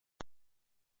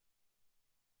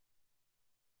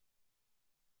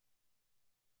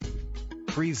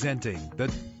Presenting the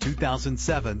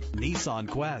 2007 Nissan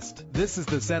Quest. This is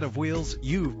the set of wheels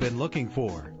you've been looking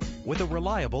for. With a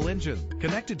reliable engine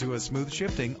connected to a smooth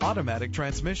shifting automatic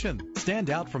transmission. Stand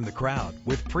out from the crowd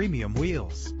with premium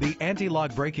wheels. The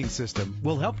anti-lock braking system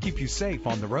will help keep you safe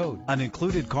on the road. An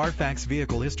included Carfax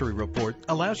vehicle history report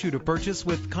allows you to purchase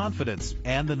with confidence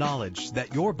and the knowledge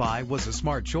that your buy was a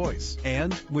smart choice.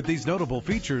 And with these notable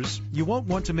features, you won't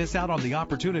want to miss out on the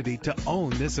opportunity to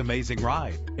own this amazing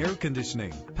ride. Air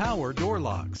conditioning, power door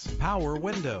locks, power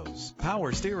windows,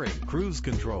 power steering, cruise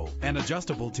control, and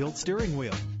adjustable tilt steering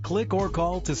wheel. Click or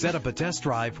call to set up a test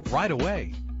drive right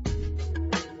away.